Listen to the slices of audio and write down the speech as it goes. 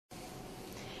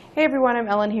Hey everyone, I'm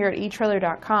Ellen here at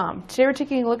etrailer.com. Today we're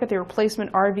taking a look at the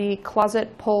replacement RV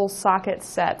closet pole socket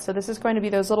set. So this is going to be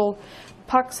those little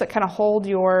pucks that kind of hold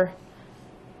your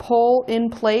pole in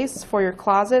place for your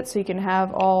closet so you can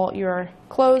have all your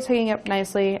clothes hanging up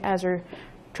nicely as you're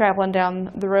traveling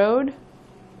down the road.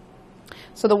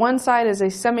 So the one side is a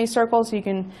semicircle so you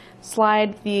can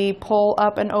slide the pole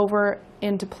up and over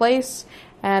into place,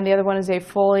 and the other one is a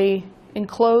fully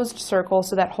enclosed circle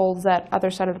so that holds that other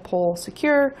side of the pole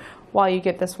secure while you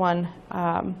get this one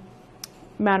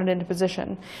mounted into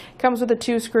position. It comes with the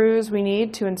 2 screws we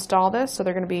need to install this, so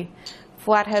they're going to be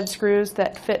flathead screws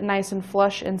that fit nice and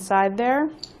flush inside there.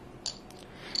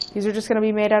 These are just going to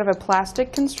be made out of a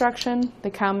plastic construction.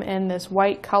 They come in this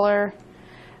white color,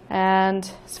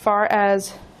 and as far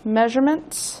as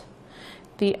measurements,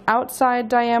 the outside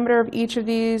diameter of each of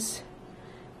these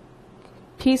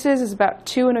pieces is about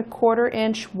 2 1/4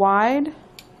 inch wide.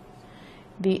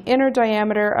 The inner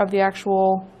diameter of the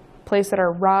actual place that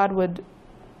our rod would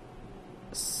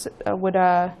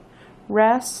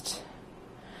rest,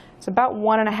 it's about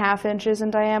 1 1/2 inches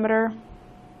in diameter.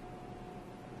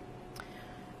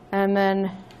 And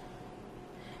then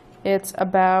it's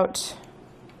about,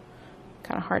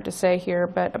 kind of hard to say here,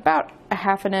 but about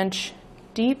 1/2 inch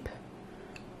deep.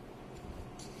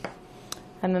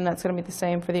 And then that's going to be the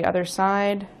same for the other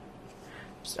side.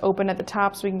 Just open at the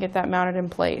top so we can get that mounted in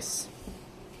place.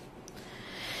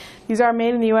 These are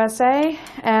made in the USA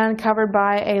and covered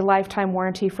by a lifetime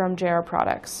warranty from JR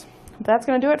Products. That's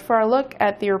going to do it for our look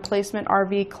at the replacement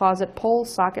RV closet pole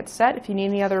socket set. If you need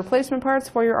any other replacement parts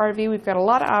for your RV, we've got a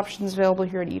lot of options available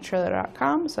here at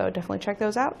etrailer.com, so definitely check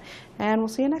those out, and we'll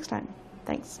see you next time.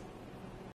 Thanks.